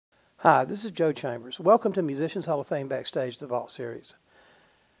Hi, this is Joe Chambers. Welcome to Musicians Hall of Fame Backstage, the Vault Series.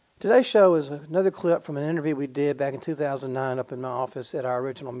 Today's show is another clip from an interview we did back in 2009 up in my office at our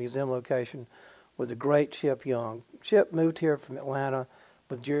original museum location with the great Chip Young. Chip moved here from Atlanta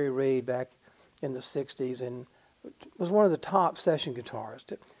with Jerry Reed back in the 60s and was one of the top session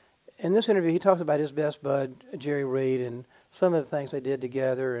guitarists. In this interview, he talks about his best bud, Jerry Reed, and some of the things they did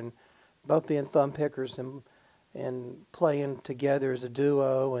together, and both being thumb pickers and playing together as a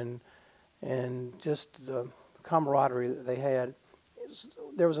duo, and just the camaraderie that they had.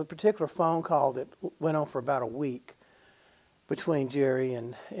 There was a particular phone call that went on for about a week between Jerry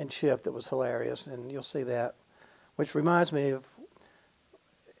and Chip that was hilarious, and you'll see that, which reminds me of,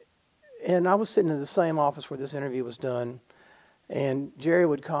 and I was sitting in the same office where this interview was done, and Jerry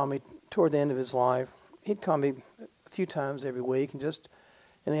would call me toward the end of his life. He'd call me a few times every week, and just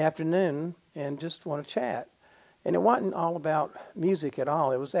in the afternoon, and just want to chat. And it wasn't all about music at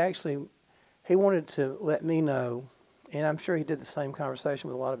all. It was actually, he wanted to let me know, and I'm sure he did the same conversation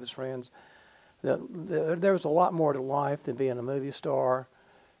with a lot of his friends, that there was a lot more to life than being a movie star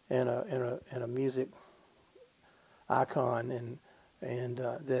and a music icon, and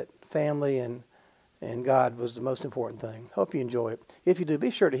that family and God was the most important thing. Hope you enjoy it. If you do, be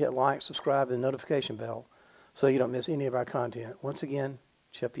sure to hit like, subscribe, and the notification bell so you don't miss any of our content. Once again,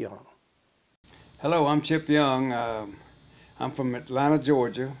 Chip Young. Hello, I'm Chip Young. I'm from Atlanta,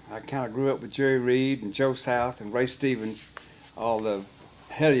 Georgia. I kind of grew up with Jerry Reed and Joe South and Ray Stevens, all the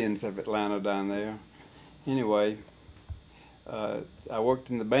hellions of Atlanta down there. Anyway, I worked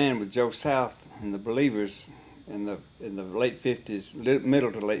in the band with Joe South and the Believers in the late 50s,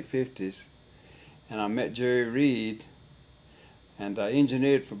 middle to late 50s, and I met Jerry Reed, and I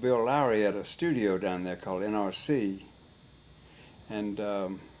engineered for Bill Lowry at a studio down there called NRC, and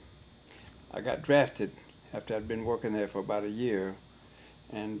I got drafted after I'd been working there for about a year,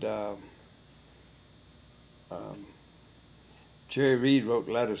 and Jerry Reed wrote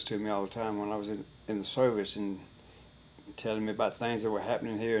letters to me all the time when I was in the service and telling me about things that were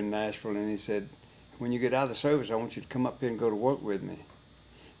happening here in Nashville, and he said, when you get out of the service, I want you to come up here and go to work with me.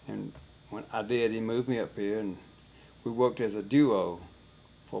 And when I did, he moved me up here, and we worked as a duo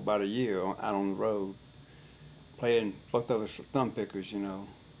for about a year out on the road, playing, both of us were thumb pickers, you know.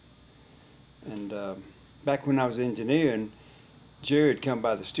 And back when I was engineering, Jerry would come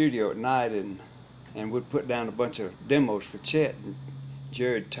by the studio at night and would put down a bunch of demos for Chet. And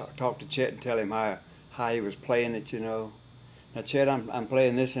Jerry would talk to Chet and tell him how he was playing it, you know. Now, Chet, I'm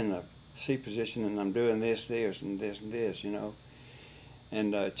playing this in the C position, and I'm doing this, and this, you know.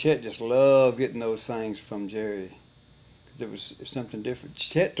 And Chet just loved getting those things from Jerry. There was something different.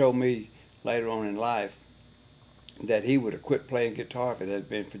 Chet told me later on in life that he would have quit playing guitar if it had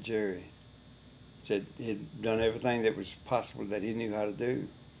been for Jerry. Said he'd done everything that was possible that he knew how to do.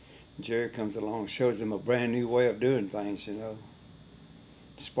 Jerry comes along, shows him a brand new way of doing things, you know.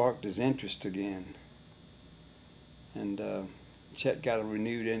 Sparked his interest again. And Chet got a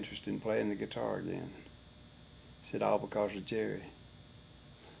renewed interest in playing the guitar again. Said all because of Jerry.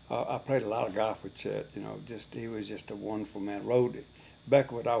 I played a lot of golf with Chet, you know. He was just a wonderful man.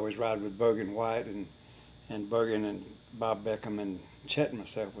 Becca would always ride with Bergen White, and Bergen and Bob Beckham and Chet and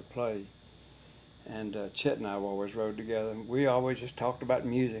myself would play. And Chet and I always rode together. We always just talked about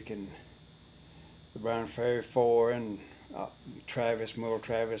music and the Brown Ferry Four and Merle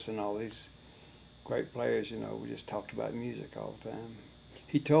Travis and all these great players, you know. We just talked about music all the time.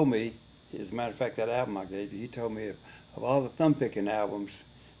 He told me, as a matter of fact, that album I gave you, he told me of all the thumb picking albums,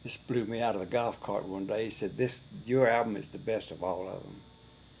 this blew me out of the golf cart one day. He said, your album is the best of all of them.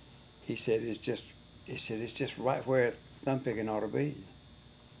 He said, it's just right where thumb picking ought to be.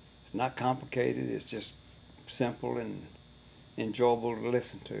 It's not complicated, it's just simple and enjoyable to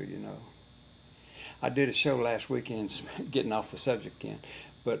listen to, you know. I did a show last weekend, getting off the subject again,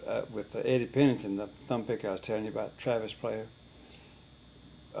 but with Eddie Pennington, the thumb picker I was telling you about, Travis player.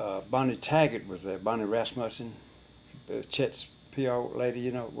 Bonnie Taggart was there, Bonnie Rasmussen, Chet's PR lady,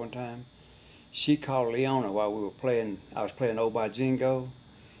 you know, at one time. She called Leona while we were playing, I was playing Oh by Jingo.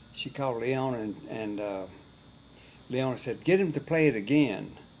 She called Leona and Leona said, get him to play it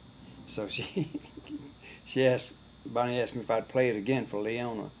again. So Bonnie asked me if I'd play it again for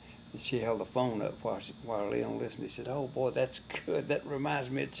Leona, and she held the phone up while Leona listened. He said, "Oh boy, that's good. That reminds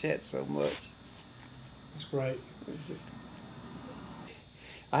me of Chet so much." That's great.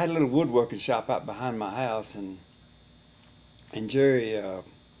 I had a little woodworking shop out behind my house, and Jerry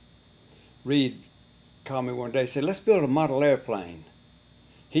Reed called me one day and said, "Let's build a model airplane."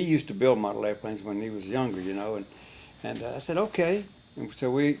 He used to build model airplanes when he was younger, you know, and I said, "Okay." And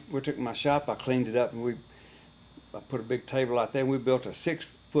so we took my shop, I cleaned it up, and I put a big table out there, and we built a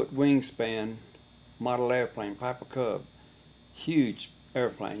foot wingspan model airplane, Piper Cub, huge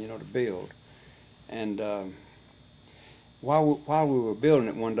airplane, you know, to build. And while we were building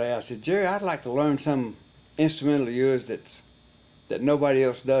it one day, I said, Jerry, I'd like to learn some instrumental of yours that nobody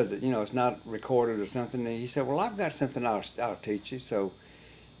else does. That, you know, it's not recorded or something. And he said, well, I've got something I'll teach you. So,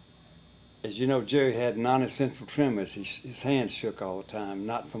 as you know, Jerry had non-essential tremors. His hands shook all the time,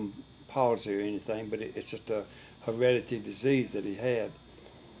 not from palsy or anything, but it's just a hereditary disease that he had.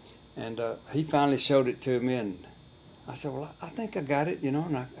 And he finally showed it to me, and I said, well, I think I got it, you know,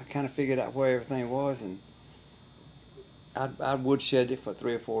 and I kind of figured out where everything was, and I'd woodshed it for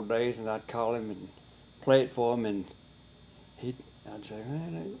 3 or 4 days, and I'd call him and play it for him, and I'd say,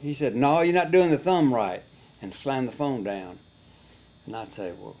 man, he said, no, you're not doing the thumb right, and slam the phone down. And I'd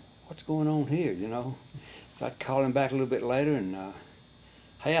say, well, what's going on here, you know? So I'd call him back a little bit later, and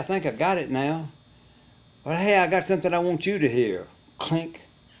hey, I think I got it now. But hey, I got something I want you to hear. Clink.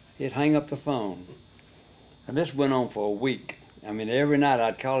 He'd hang up the phone. And this went on for a week. I mean, every night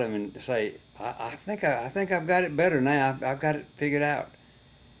I'd call him and say, I think I've got it better now. I've got it figured out.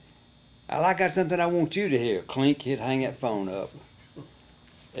 I got something I want you to hear. Clink. He'd hang that phone up.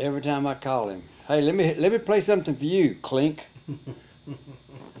 Every time I call him, hey, let me play something for you. Clink.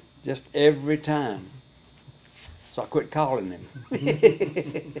 Just every time. So I quit calling him.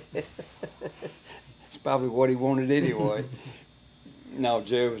 It's probably what he wanted anyway. No,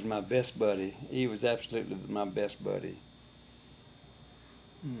 Jerry was my best buddy. He was absolutely my best buddy.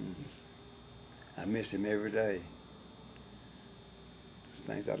 I miss him every day. There's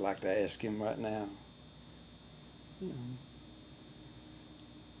things I'd like to ask him right now.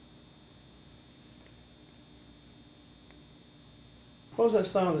 What was that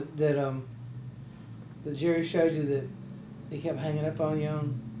song that Jerry showed you that he kept hanging up on you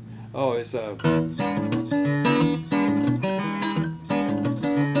on? Oh, it's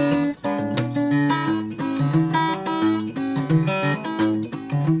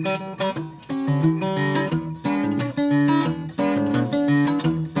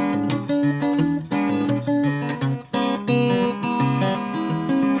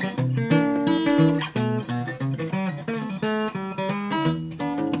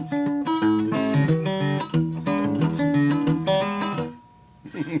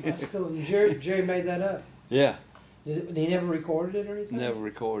That's cool. Jerry made that up. yeah. Did he never recorded it or anything? Never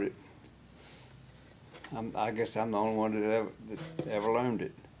recorded. I guess I'm the only one that ever learned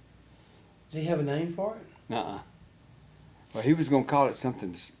it. Did he have a name for it? Nuh-uh. Well, he was going to call it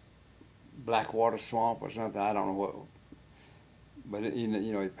something Blackwater Swamp or something. I don't know what. But you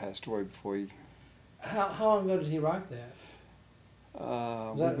know, he passed away before he. How long ago did he write that?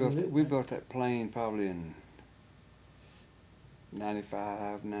 We built that plane probably in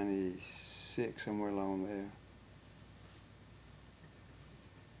 95, 96, somewhere along there.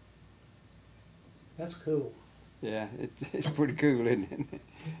 That's cool. Yeah, it's pretty cool, isn't it?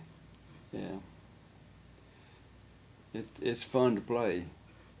 Yeah. It's fun to play.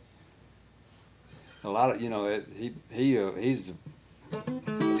 A lot of, you know, he's the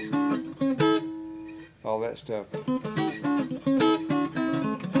all that stuff.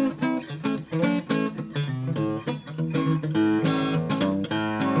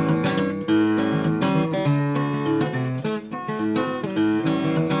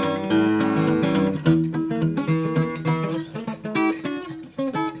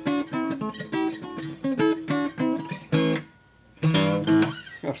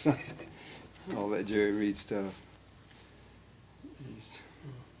 Or something. All that Jerry Reed stuff.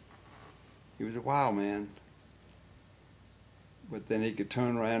 He was a wild man. But then he could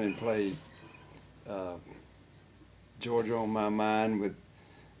turn around and play Georgia on My Mind with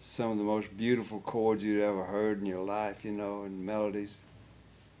some of the most beautiful chords you'd ever heard in your life, you know, and melodies.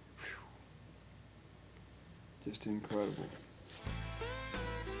 Whew. Just incredible.